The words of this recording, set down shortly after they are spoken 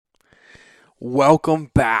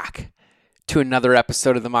Welcome back to another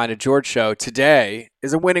episode of the Mind of George Show. Today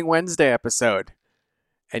is a Winning Wednesday episode.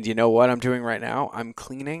 And you know what I'm doing right now? I'm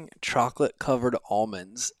cleaning chocolate-covered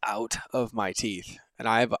almonds out of my teeth. And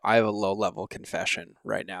I have a low-level confession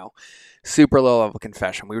right now. Super low-level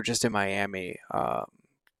confession. We were just in Miami.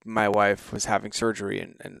 My wife was having surgery,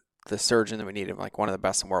 and the surgeon that we needed, like one of the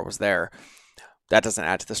best in the world, was there. That doesn't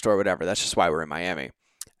add to the story, whatever. That's just why we're in Miami.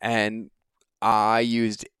 And I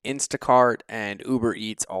used Instacart and Uber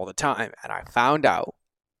Eats all the time, and I found out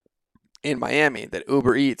in Miami that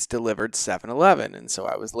Uber Eats delivered 7-Eleven, and so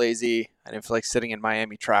I was lazy. I didn't feel like sitting in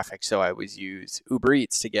Miami traffic, so I always use Uber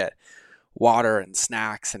Eats to get water and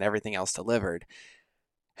snacks and everything else delivered.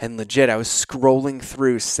 And legit, I was scrolling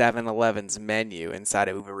through 7-Eleven's menu inside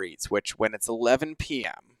of Uber Eats, which when it's 11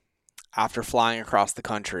 p.m. after flying across the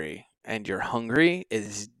country and you're hungry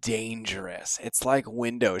is dangerous. It's like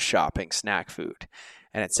window shopping snack food.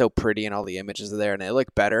 And it's so pretty and all the images are there and they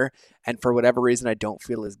look better. And for whatever reason, I don't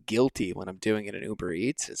feel as guilty when I'm doing it in Uber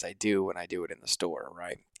Eats as I do when I do it in the store,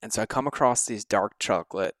 right? And so I come across these dark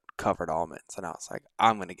chocolate covered almonds and I was like,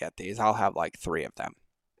 I'm going to get these. I'll have like 3 of them.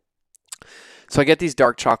 So I get these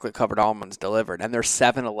dark chocolate covered almonds delivered and they're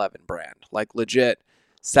 7-Eleven brand. Like legit,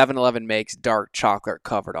 7-Eleven makes dark chocolate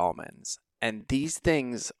covered almonds. And these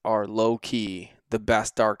things are low-key the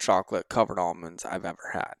best dark chocolate covered almonds I've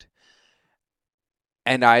ever had.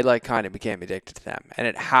 And I kind of became addicted to them. And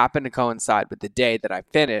it happened to coincide with the day that I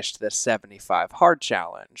finished the 75 Hard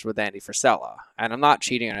Challenge with Andy Frisella. And I'm not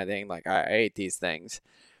cheating or anything. Like I ate these things.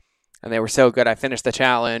 And they were so good. I finished the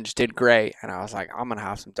challenge, did great. And I was like, I'm going to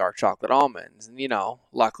have some dark chocolate almonds. And,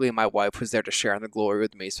 luckily my wife was there to share in the glory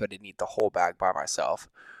with me. So I didn't eat the whole bag by myself.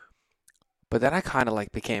 But then I kind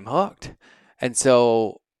of became hooked. And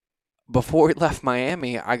so before we left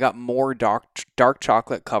Miami, I got more dark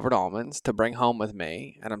chocolate covered almonds to bring home with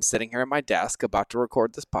me. And I'm sitting here at my desk about to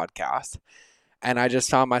record this podcast. And I just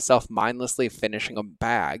found myself mindlessly finishing a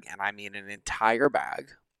bag. And I mean an entire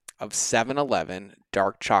bag of 7-Eleven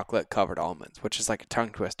dark chocolate covered almonds, which is like a tongue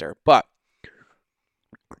twister. But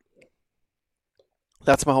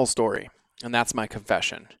that's my whole story. And that's my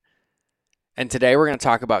confession. And today we're going to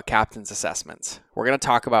talk about captain's assessments. We're going to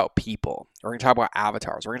talk about people. We're going to talk about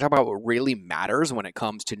avatars. We're going to talk about what really matters when it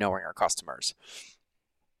comes to knowing our customers.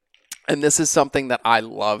 And this is something that I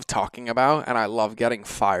love talking about and I love getting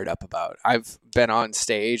fired up about. I've been on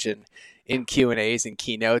stage and in Q&As and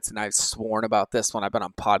keynotes and I've sworn about this when I've been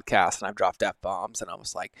on podcasts and I've dropped F-bombs and I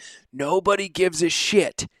was like, nobody gives a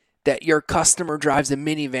shit that your customer drives a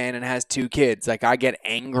minivan and has 2 kids. I get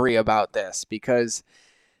angry about this because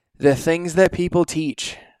the things that people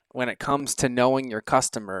teach when it comes to knowing your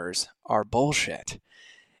customers are bullshit.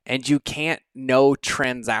 And you can't know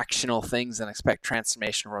transactional things and expect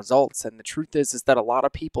transformational results. And the truth is that a lot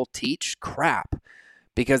of people teach crap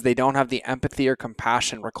because they don't have the empathy or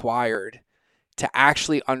compassion required to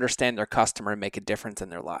actually understand their customer and make a difference in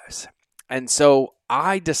their lives. And so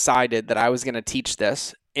I decided that I was going to teach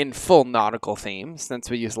this in full nautical theme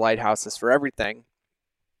since we use lighthouses for everything.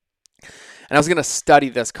 And I was going to study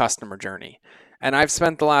this customer journey. And I've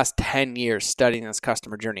spent the last 10 years studying this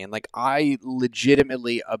customer journey. And I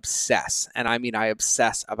legitimately obsess. And I mean, I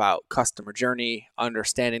obsess about customer journey,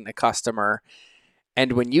 understanding the customer.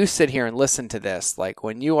 And when you sit here and listen to this,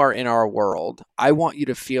 when you are in our world, I want you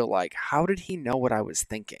to feel like, how did he know what I was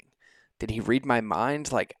thinking? Did he read my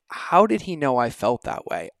mind? How did he know I felt that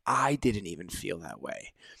way? I didn't even feel that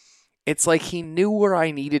way. It's like he knew where I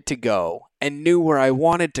needed to go and knew where I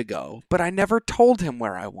wanted to go, but I never told him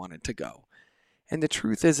where I wanted to go. And the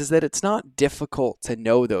truth is that it's not difficult to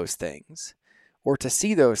know those things or to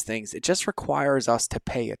see those things. It just requires us to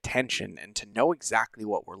pay attention and to know exactly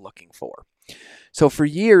what we're looking for. So for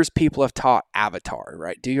years, people have taught avatar,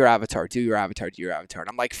 right? Do your avatar, do your avatar, do your avatar. And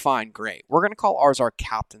I'm like, fine, great. We're going to call ours our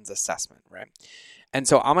captain's assessment, right? And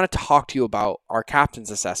so I'm going to talk to you about our captain's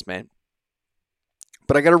assessment.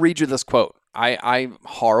 But I got to read you this quote. I'm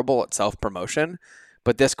horrible at self-promotion,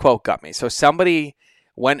 but this quote got me. So somebody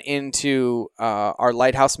went into our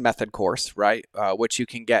Lighthouse Method course, right, which you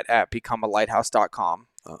can get at becomealighthouse.com.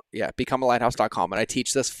 Becomealighthouse.com. And I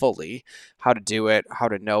teach this fully, how to do it, how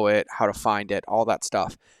to know it, how to find it, all that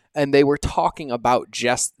stuff. And they were talking about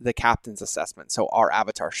just the captain's assessment, so our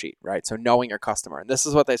avatar sheet, right? So knowing your customer. And this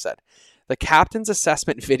is what they said. The captain's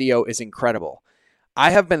assessment video is incredible.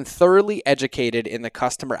 I have been thoroughly educated in the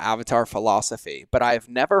customer avatar philosophy, but I have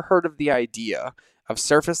never heard of the idea of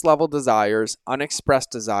surface level desires, unexpressed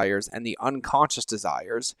desires, and the unconscious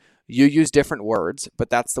desires. You use different words, but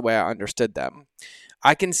that's the way I understood them.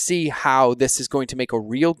 I can see how this is going to make a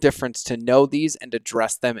real difference to know these and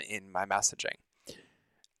address them in my messaging.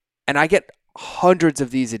 And I get hundreds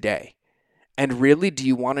of these a day. And really, do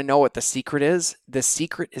you want to know what the secret is? The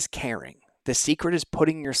secret is caring. The secret is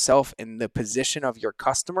putting yourself in the position of your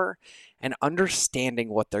customer and understanding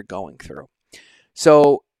what they're going through.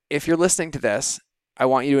 So if you're listening to this, I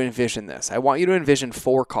want you to envision this. I want you to envision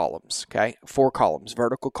 4 columns, okay? 4 columns,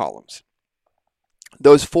 vertical columns.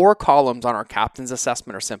 Those 4 columns on our captain's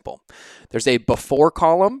assessment are simple. There's a before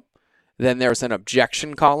column, then there's an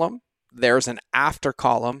objection column, there's an after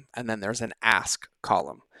column, and then there's an ask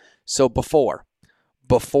column. So before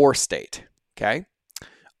state, okay?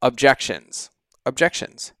 Objections,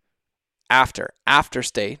 after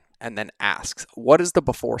state, and then asks. What is the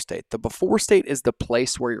before state? The before state is the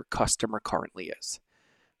place where your customer currently is,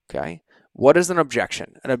 okay? What is an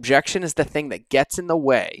objection? An objection is the thing that gets in the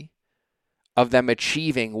way of them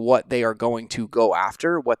achieving what they are going to go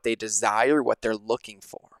after, what they desire, what they're looking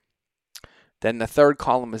for. Then the third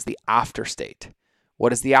column is the after state.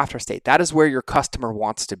 What is the after state? That is where your customer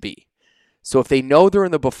wants to be. So if they know they're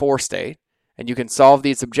in the before state and you can solve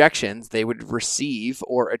these objections, they would receive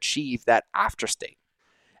or achieve that after state.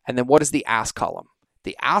 And then what is the ask column?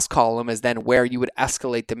 The ask column is then where you would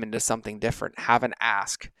escalate them into something different, have an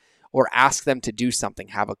ask, or ask them to do something,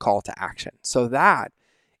 have a call to action. So that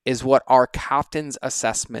is what our captain's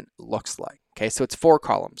assessment looks like. Okay, so it's 4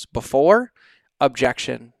 columns: before,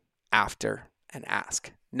 objection, after, and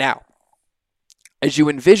ask. Now, as you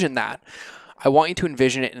envision that, I want you to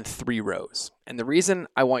envision it in 3 rows. And the reason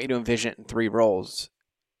I want you to envision it in 3 rows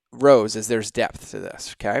is there's depth to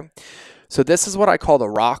this, okay? So this is what I call the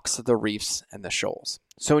rocks, the reefs, and the shoals.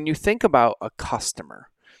 So when you think about a customer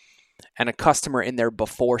and a customer in their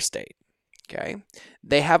before state, okay,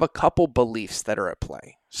 they have a couple beliefs that are at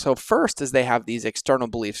play. So first is they have these external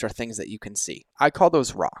beliefs or things that you can see. I call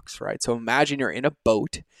those rocks, right? So imagine you're in a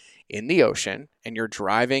boat in the ocean and you're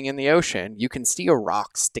driving in the ocean. You can see a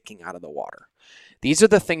rock sticking out of the water. These are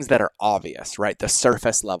the things that are obvious, right? The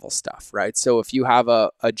surface level stuff, right? So if you have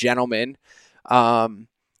a gentleman, that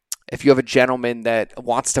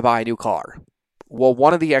wants to buy a new car, well,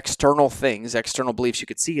 one of the external beliefs you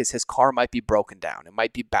could see is his car might be broken down. It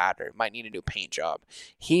might be battered. It might need a new paint job.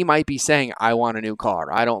 He might be saying, I want a new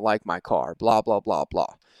car. I don't like my car, blah, blah, blah,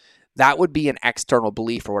 blah. That would be an external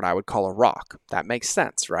belief, or what I would call a rock. That makes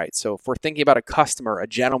sense, right? So if we're thinking about a customer, a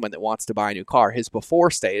gentleman that wants to buy a new car, his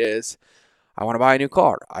before state is, I want to buy a new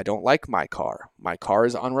car. I don't like my car. My car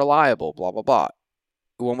is unreliable, blah, blah, blah.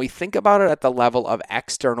 When we think about it at the level of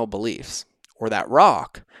external beliefs, or that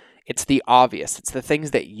rock, it's the obvious. It's the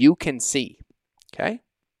things that you can see, okay?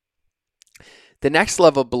 The next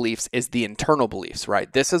level of beliefs is the internal beliefs,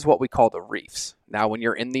 right? This is what we call the reefs. Now, when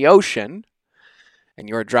you're in the ocean and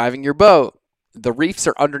you're driving your boat, the reefs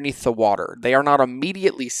are underneath the water. They are not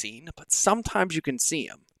immediately seen, but sometimes you can see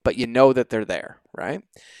them, but you know that they're there, right?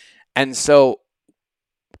 And so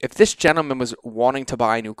if this gentleman was wanting to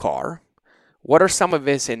buy a new car, what are some of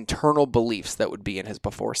his internal beliefs that would be in his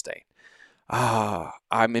before state?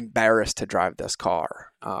 I'm embarrassed to drive this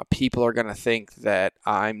car. People are going to think that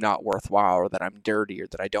I'm not worthwhile, or that I'm dirty, or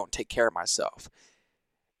that I don't take care of myself.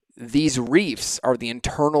 These reefs are the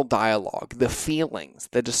internal dialogue, the feelings,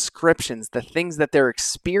 the descriptions, the things that they're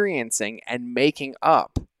experiencing and making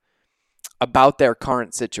up about their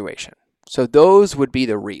current situation. So those would be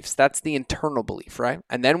the reefs. That's the internal belief, right?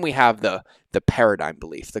 And then we have the paradigm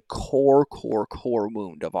belief, the core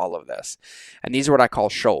wound of all of this. And these are what I call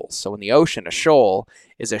shoals. So in the ocean, a shoal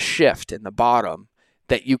is a shift in the bottom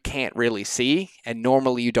that you can't really see, and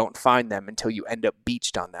normally you don't find them until you end up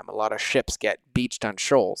beached on them. A lot of ships get beached on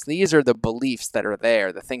shoals. These are the beliefs that are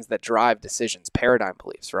there, the things that drive decisions, paradigm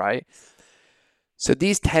beliefs, right? So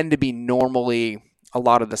these tend to be normally a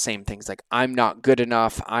lot of the same things, like I'm not good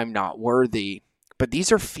enough, I'm not worthy. But these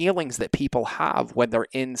are feelings that people have when they're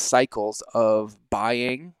in cycles of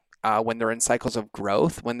buying, when they're in cycles of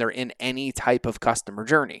growth, when they're in any type of customer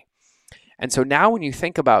journey. And so now when you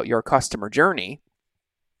think about your customer journey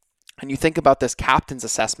and you think about this captain's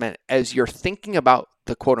assessment, as you're thinking about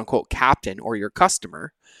the quote unquote captain or your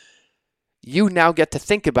customer, you now get to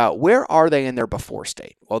think about, where are they in their before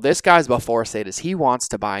state? Well, this guy's before state is he wants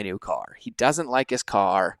to buy a new car. He doesn't like his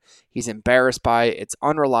car. He's embarrassed by it. It's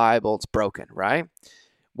unreliable. It's broken, right?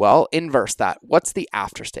 Well, inverse that. What's the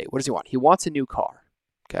after state? What does he want? He wants a new car,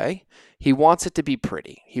 okay? He wants it to be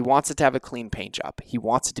pretty. He wants it to have a clean paint job. He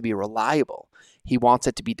wants it to be reliable. He wants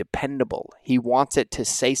it to be dependable. He wants it to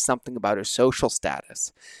say something about his social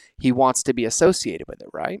status. He wants to be associated with it,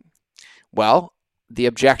 right? Well, the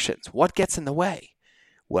objections. What gets in the way?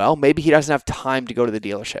 Well, maybe he doesn't have time to go to the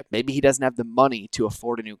dealership. Maybe he doesn't have the money to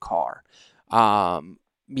afford a new car.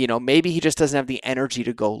 Maybe he just doesn't have the energy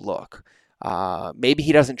to go look. Maybe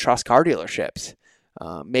he doesn't trust car dealerships.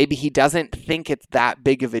 Maybe he doesn't think it's that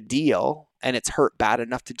big of a deal and it's hurt bad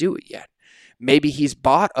enough to do it yet. Maybe he's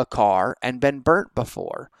bought a car and been burnt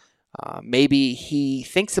before. Maybe he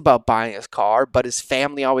thinks about buying his car, but his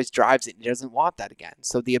family always drives it and he doesn't want that again.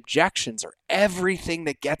 So the objections are everything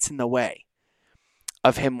that gets in the way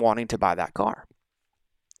of him wanting to buy that car.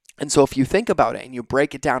 And so if you think about it and you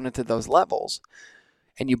break it down into those levels,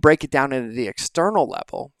 and you break it down into the external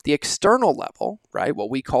level, right, what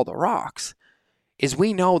we call the rocks, is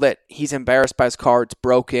we know that he's embarrassed by his car, it's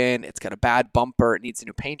broken, it's got a bad bumper, it needs a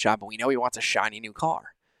new paint job, and we know he wants a shiny new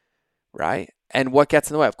car, right? And what gets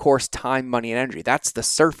in the way? Of course, time, money, and energy. That's the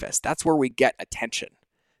surface. That's where we get attention.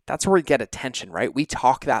 That's where we get attention, right? We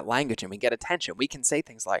talk that language and we get attention. We can say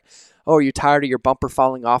things like, oh, are you tired of your bumper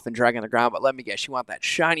falling off and dragging on the ground? But let me guess, you want that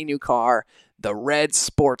shiny new car, the red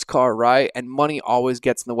sports car, right? And money always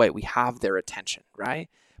gets in the way. We have their attention, right?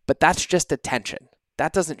 But that's just attention.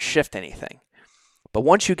 That doesn't shift anything. But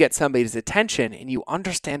once you get somebody's attention and you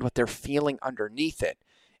understand what they're feeling underneath it,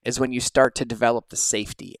 is when you start to develop the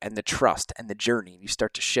safety and the trust and the journey, and you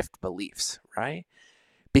start to shift beliefs, right?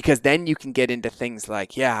 Because then you can get into things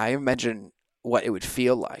like, yeah, I imagine what it would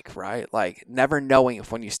feel like, right? Like never knowing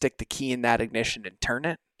if when you stick the key in that ignition and turn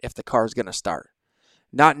it, if the car's going to start.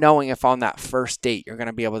 Not knowing if on that first date you're going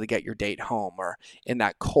to be able to get your date home, or in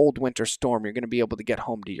that cold winter storm you're going to be able to get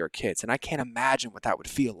home to your kids. And I can't imagine what that would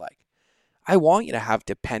feel like. I want you to have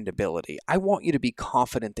dependability. I want you to be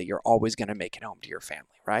confident that you're always going to make it home to your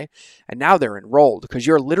family, right? And now they're enrolled because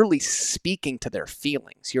you're literally speaking to their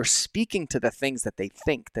feelings. You're speaking to the things that they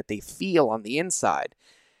think, that they feel on the inside.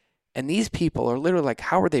 And these people are literally like,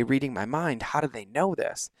 how are they reading my mind? How do they know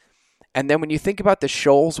this? And then when you think about the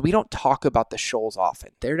shoals, we don't talk about the shoals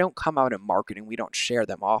often. They don't come out in marketing. We don't share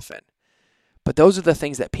them often. But those are the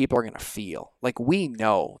things that people are going to feel. Like we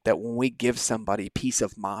know that when we give somebody peace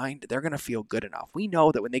of mind, they're going to feel good enough. We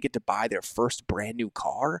know that when they get to buy their first brand new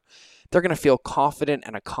car, they're going to feel confident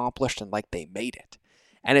and accomplished and like they made it.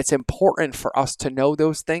 And it's important for us to know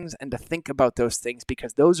those things and to think about those things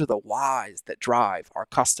because those are the whys that drive our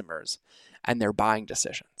customers and their buying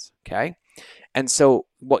decisions, okay? And so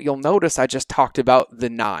what you'll notice, I just talked about the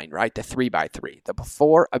 9, right? The 3x3, the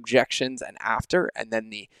before, objections, and after, and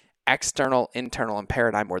then the external, internal, and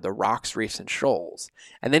paradigm, or the rocks, reefs, and shoals.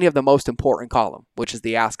 And then you have the most important column, which is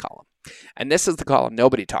the ask column. And this is the column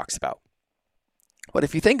nobody talks about. But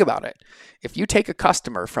if you think about it, if you take a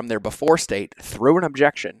customer from their before state through an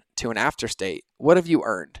objection to an after state, what have you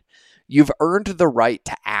earned? You've earned the right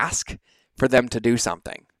to ask for them to do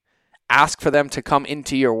something. Ask for them to come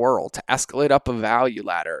into your world, to escalate up a value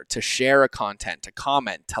ladder, to share a content, to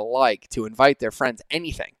comment, to like, to invite their friends,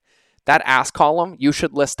 anything. That ask column, you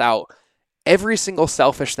should list out every single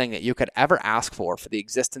selfish thing that you could ever ask for the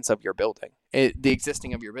existence of your building, the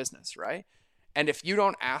existing of your business, right? And if you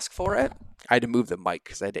don't ask for it, I had to move the mic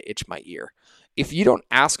because I had to itch my ear. If you don't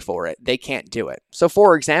ask for it, they can't do it. So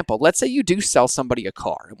for example, let's say you do sell somebody a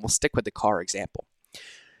car, and we'll stick with the car example.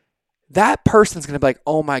 That person's going to be like,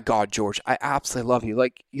 oh my God, George, I absolutely love you.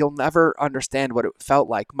 Like, you'll never understand what it felt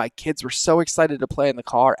like. My kids were so excited to play in the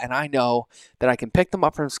car, and I know that I can pick them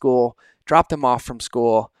up from school, drop them off from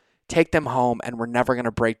school, take them home, and we're never going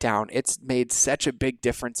to break down. It's made such a big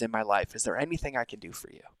difference in my life. Is there anything I can do for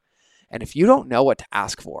you? And if you don't know what to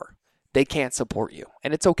ask for, they can't support you.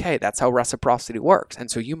 And it's okay. That's how reciprocity works.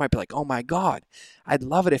 And so you might be like, oh my God, I'd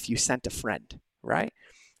love it if you sent a friend, right?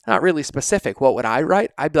 Not really specific. What would I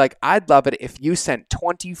write? I'd be like, I'd love it if you sent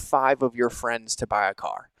 25 of your friends to buy a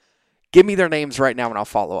car. Give me their names right now and I'll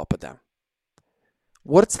follow up with them.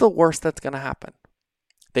 What's the worst that's going to happen?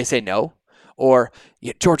 They say no. Or,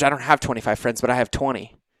 yeah, George, I don't have 25 friends, but I have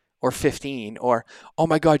 20 or 15. Or, oh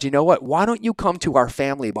my God, you know what? Why don't you come to our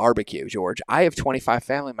family barbecue, George? I have 25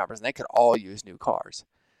 family members and they could all use new cars.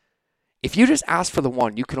 If you just ask for the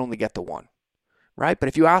one, you can only get the one, right? But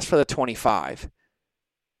if you ask for the 25,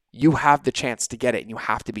 you have the chance to get it and you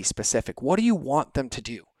have to be specific. What do you want them to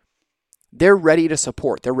do? They're ready to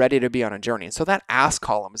support. They're ready to be on a journey. And so that ask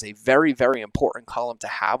column is a very, very important column to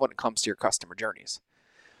have when it comes to your customer journeys.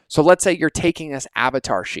 So let's say you're taking this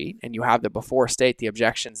avatar sheet and you have the before state, the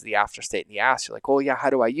objections, the after state, and the ask. You're like, well, yeah, how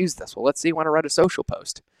do I use this? Well, let's say you want to write a social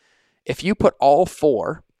post. If you put all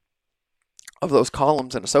 4 of those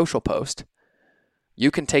columns in a social post,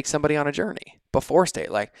 you can take somebody on a journey. Before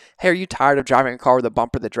state, like, hey, are you tired of driving a car with a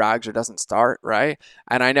bumper that drags or doesn't start, right?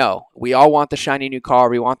 And I know we all want the shiny new car.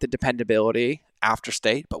 We want the dependability. After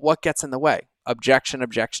state, but what gets in the way? Objection,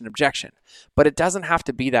 objection, objection. But it doesn't have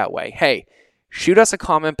to be that way. Hey, shoot us a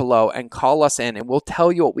comment below and call us in and we'll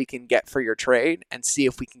tell you what we can get for your trade and see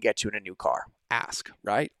if we can get you in a new car. ask,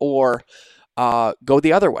 right? Or go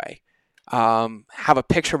the other way. Have a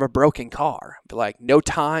picture of a broken car. Be like, no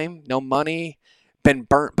time, no money, been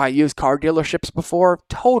burnt by used car dealerships before?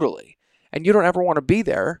 Totally. And you don't ever want to be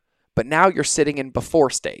there, but now you're sitting in before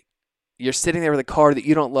state. You're sitting there with a car that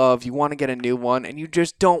you don't love, you want to get a new one, and you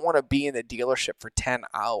just don't want to be in the dealership for 10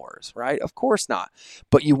 hours, right? Of course not.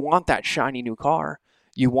 But you want that shiny new car.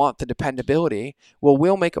 You want the dependability. Well,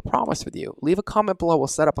 we'll make a promise with you. Leave a comment below. We'll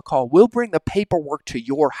set up a call. We'll bring the paperwork to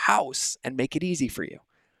your house and make it easy for you.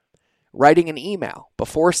 Writing an email,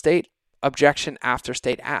 before state, objection, after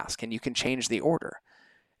state, ask, and you can change the order.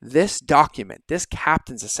 This document, this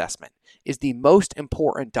captain's assessment, is the most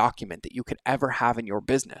important document that you could ever have in your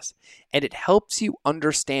business. And it helps you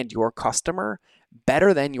understand your customer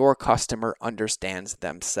better than your customer understands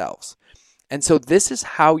themselves. And so this is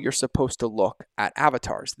how you're supposed to look at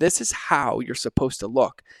avatars. This is how you're supposed to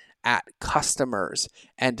look at customers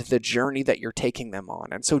and the journey that you're taking them on.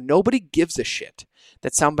 And so nobody gives a shit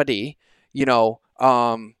that somebody,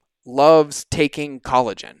 loves taking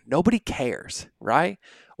collagen. Nobody cares, right?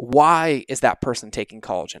 Why is that person taking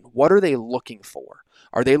collagen? What are they looking for?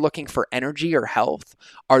 Are they looking for energy or health?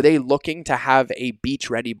 Are they looking to have a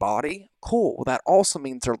beach-ready body? Cool. Well, that also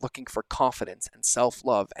means they're looking for confidence and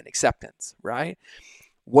self-love and acceptance, right?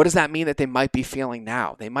 What does that mean that they might be feeling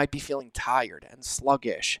now? They might be feeling tired and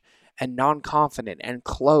sluggish and non-confident and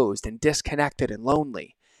closed and disconnected and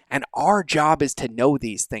lonely. And our job is to know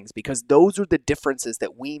these things because those are the differences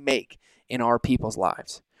that we make in our people's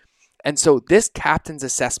lives. And so this captain's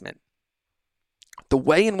assessment, the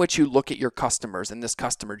way in which you look at your customers in this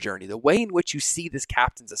customer journey, the way in which you see this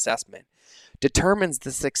captain's assessment determines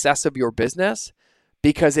the success of your business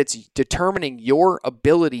because it's determining your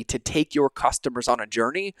ability to take your customers on a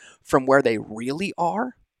journey from where they really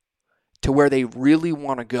are to where they really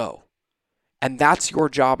want to go. And that's your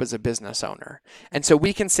job as a business owner. And so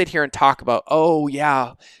we can sit here and talk about, oh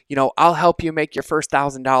yeah, I'll help you make your first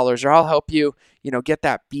 $1,000, or I'll help you, get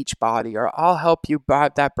that beach body, or I'll help you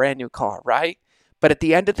buy that brand new car, right? But at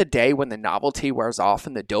the end of the day, when the novelty wears off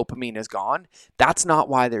and the dopamine is gone, that's not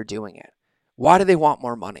why they're doing it. Why do they want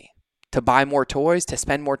more money? To buy more toys, to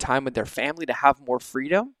spend more time with their family, to have more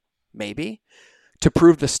freedom? Maybe. To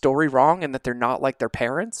prove the story wrong and that they're not like their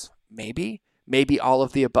parents? Maybe. Maybe all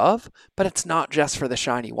of the above, but it's not just for the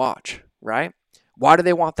shiny watch, right? Why do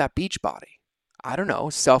they want that beach body? I don't know,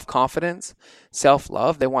 self-confidence,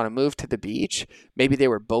 self-love. They want to move to the beach. Maybe they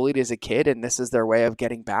were bullied as a kid and this is their way of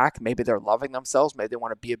getting back. Maybe they're loving themselves. Maybe they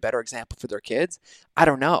want to be a better example for their kids. I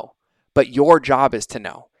don't know, but your job is to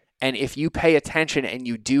know. And if you pay attention and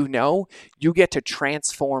you do know, you get to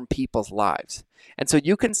transform people's lives. And so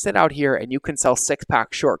you can sit out here and you can sell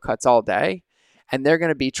six-pack shortcuts all day, and they're going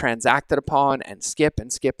to be transacted upon and skip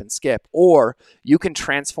and skip and skip. Or you can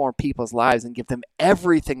transform people's lives and give them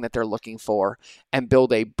everything that they're looking for and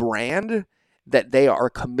build a brand that they are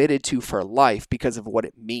committed to for life because of what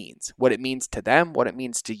it means to them, what it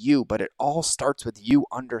means to you. But it all starts with you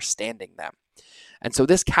understanding them. And so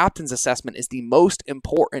this captain's assessment is the most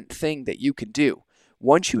important thing that you can do.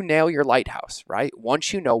 Once you nail your lighthouse, right?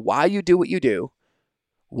 Once you know why you do, what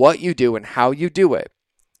you do, and how you do it,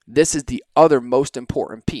 this is the other most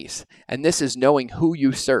important piece, and this is knowing who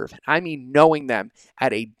you serve. I mean knowing them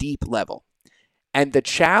at a deep level. And the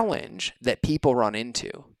challenge that people run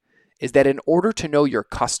into is that in order to know your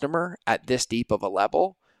customer at this deep of a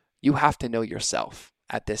level, you have to know yourself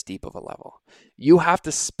at this deep of a level. You have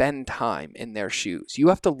to spend time in their shoes. You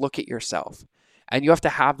have to look at yourself. And you have to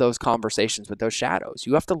have those conversations with those shadows.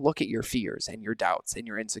 You have to look at your fears and your doubts and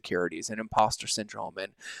your insecurities and imposter syndrome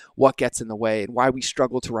and what gets in the way and why we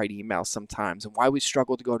struggle to write emails sometimes and why we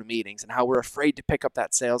struggle to go to meetings and how we're afraid to pick up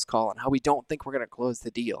that sales call and how we don't think we're going to close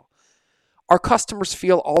the deal. Our customers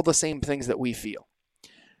feel all the same things that we feel.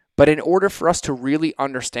 But in order for us to really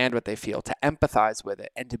understand what they feel, to empathize with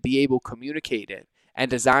it, and to be able to communicate it and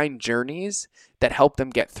design journeys that help them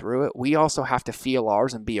get through it, we also have to feel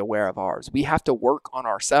ours and be aware of ours. We have to work on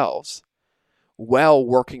ourselves while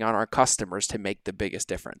working on our customers to make the biggest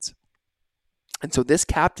difference. And so this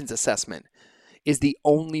captain's assessment is the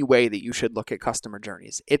only way that you should look at customer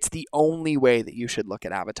journeys. It's the only way that you should look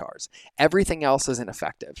at avatars. Everything else is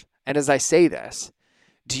ineffective. And as I say this,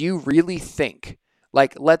 do you really think,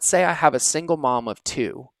 like, let's say I have a single mom of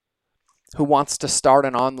two who wants to start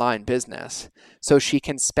an online business so she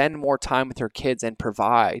can spend more time with her kids and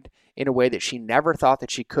provide in a way that she never thought that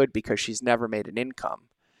she could because she's never made an income.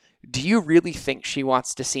 Do you really think she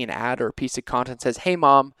wants to see an ad or a piece of content that says, hey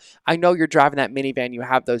mom, I know you're driving that minivan, you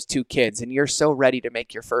have those two kids, and you're so ready to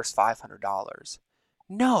make your first $500?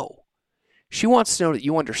 No. She wants to know that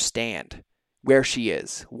you understand where she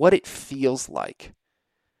is, what it feels like,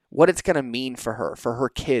 what it's going to mean for her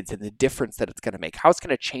kids, and the difference that it's going to make, how it's going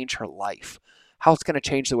to change her life, how it's going to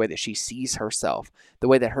change the way that she sees herself, the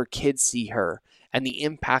way that her kids see her, and the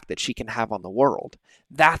impact that she can have on the world.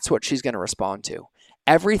 That's what she's going to respond to.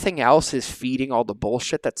 Everything else is feeding all the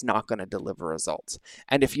bullshit that's not going to deliver results.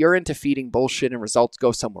 And if you're into feeding bullshit and results,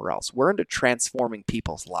 go somewhere else. We're into transforming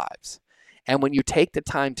people's lives. And when you take the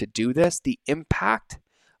time to do this, the impact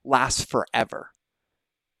lasts forever.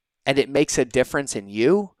 And it makes a difference in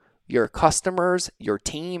you, your customers, your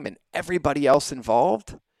team, and everybody else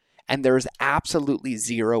involved. And there's absolutely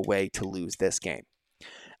zero way to lose this game.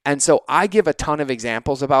 And so I give a ton of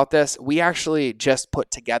examples about this. We actually just put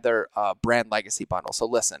together a brand legacy bundle. So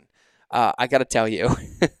listen, I got to tell you,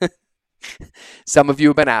 some of you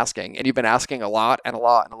have been asking, and you've been asking a lot and a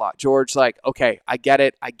lot and a lot. George, like, okay, I get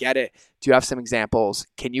it. Do you have some examples?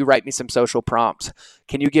 Can you write me some social prompts?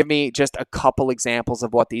 Can you give me just a couple examples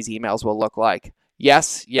of what these emails will look like?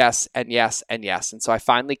 Yes, yes, and yes, and yes. And so I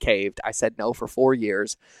finally caved. I said no for 4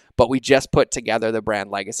 years, but we just put together the brand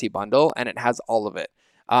legacy bundle, and it has all of it.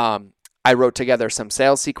 I wrote together some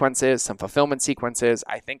sales sequences, some fulfillment sequences,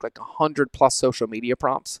 I think like 100 plus social media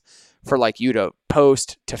prompts for like you to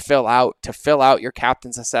post, to fill out your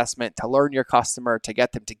captain's assessment, to learn your customer, to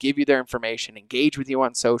get them to give you their information, engage with you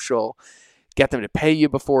on social, get them to pay you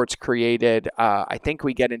before it's created. I think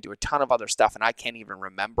we get into a ton of other stuff, and I can't even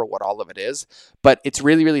remember what all of it is, but it's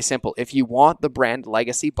really, really simple. If you want the brand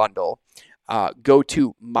legacy bundle, go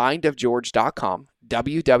to mindofgeorge.com,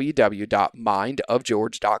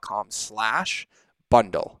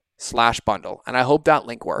 www.mindofgeorge.com/bundle. And I hope that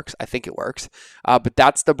link works. I think it works. But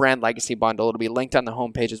that's the brand legacy bundle. It'll be linked on the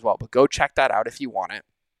homepage as well. But go check that out if you want it.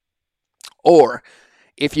 Or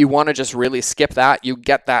if you want to just really skip that, you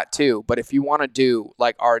get that too. But if you want to do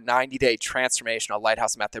like our 90-day transformational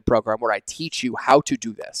Lighthouse Method program where I teach you how to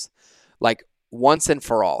do this, like once and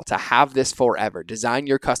for all, to have this forever, design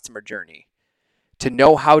your customer journey, to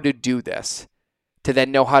know how to do this, to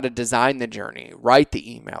then know how to design the journey, write the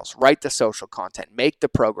emails, write the social content, make the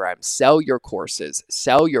programs, sell your courses,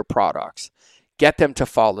 sell your products, get them to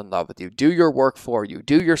fall in love with you, do your work for you,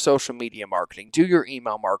 do your social media marketing, do your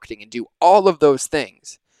email marketing, and do all of those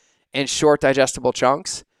things in short, digestible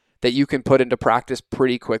chunks that you can put into practice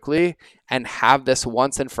pretty quickly and have this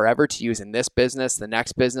once and forever to use in this business, the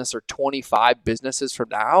next business, or 25 businesses from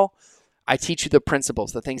now. I teach you the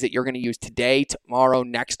principles, the things that you're going to use today, tomorrow,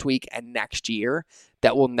 next week, and next year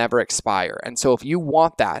that will never expire. And so if you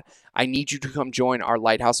want that, I need you to come join our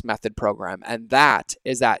Lighthouse Method program. And that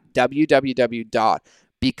is at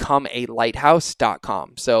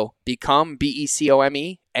www.becomealighthouse.com. So become,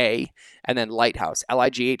 BECOMEA, and then Lighthouse,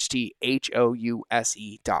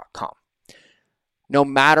 LIGHTHOUSE.com. No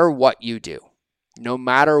matter what you do,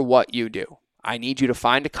 I need you to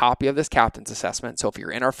find a copy of this captain's assessment. So if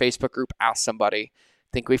you're in our Facebook group, ask somebody. I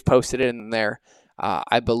think we've posted it in there.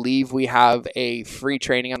 I believe we have a free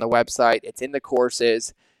training on the website. It's in the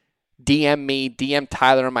courses. DM me, DM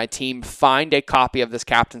Tyler and my team. Find a copy of this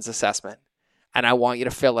captain's assessment, and I want you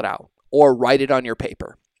to fill it out or write it on your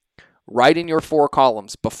paper. Write in your 4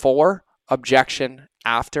 columns: before, objection,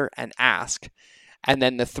 after, and ask. And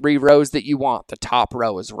then the 3 rows that you want. The top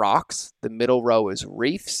row is rocks, the middle row is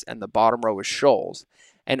reefs, and the bottom row is shoals.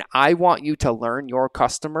 And I want you to learn your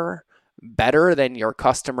customer better than your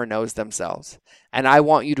customer knows themselves. And I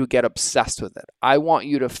want you to get obsessed with it. I want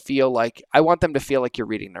them to feel like you're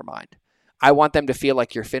reading their mind. I want them to feel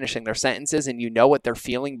like you're finishing their sentences and you know what they're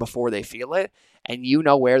feeling before they feel it, and you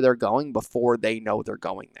know where they're going before they know they're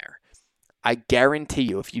going there. I guarantee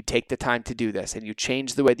you, if you take the time to do this and you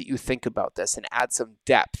change the way that you think about this and add some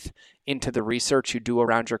depth into the research you do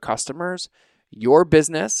around your customers, your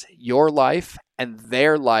business, your life, and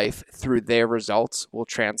their life through their results will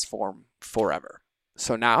transform forever.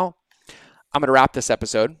 So now I'm going to wrap this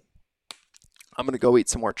episode. I'm going to go eat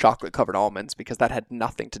some more chocolate-covered almonds because that had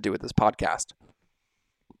nothing to do with this podcast.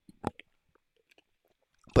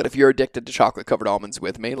 But if you're addicted to chocolate-covered almonds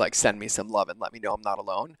with me, like send me some love and let me know I'm not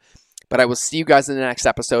alone. But I will see you guys in the next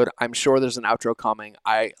episode. I'm sure there's an outro coming.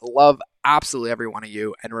 I love absolutely every one of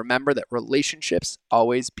you. And remember that relationships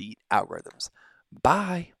always beat algorithms.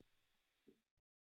 Bye.